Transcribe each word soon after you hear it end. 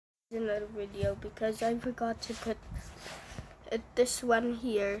another video because I forgot to put this one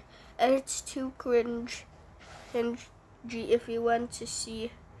here, and it's too cringe if you want to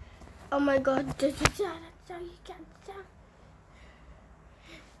see. Oh my god, this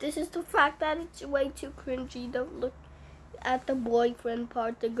is the fact that it's way too cringy. Don't look at the boyfriend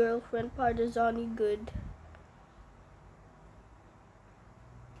part. The girlfriend part is only good.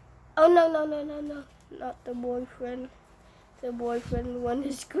 Oh no, not the boyfriend. The boyfriend one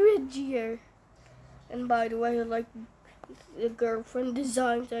is cringier. And by the way, I like the girlfriend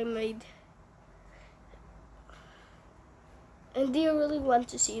designs I made. And do you really want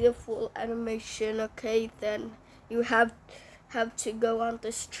to see the full animation? Okay, then you have to go on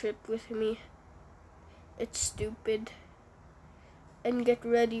this trip with me. It's stupid. And get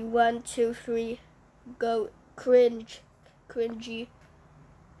ready. 1, 2, 3, go. Cringy.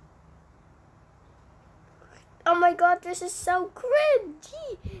 Oh my god, this is so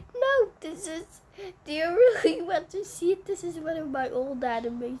cringy. No, do you really want to see it? This is one of my old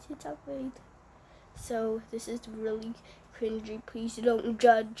animations I made. So this is really cringy. Please don't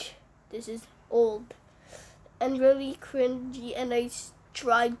judge. This is old and really cringy, and I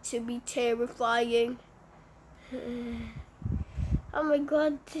tried to be terrifying. Oh my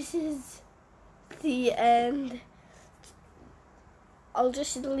god, this is the end. I'll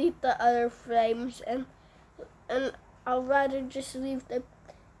just delete the other frames and I'll rather just leave the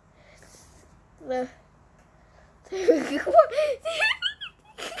it's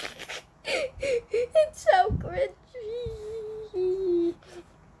so cringy.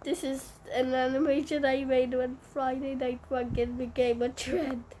 This is an animation I made when Friday Night Funkin' became a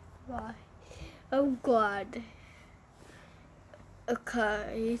trend. Why? Oh god.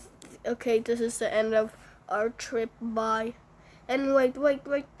 Okay, this is the end of our trip. Bye. And wait,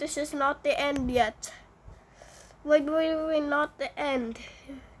 this is not the end yet. Wait, not the end.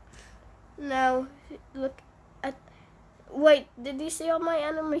 Now, look at, wait, did you see all my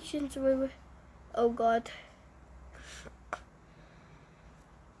animations? Wait. Oh god.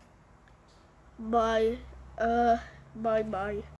 Bye. Bye.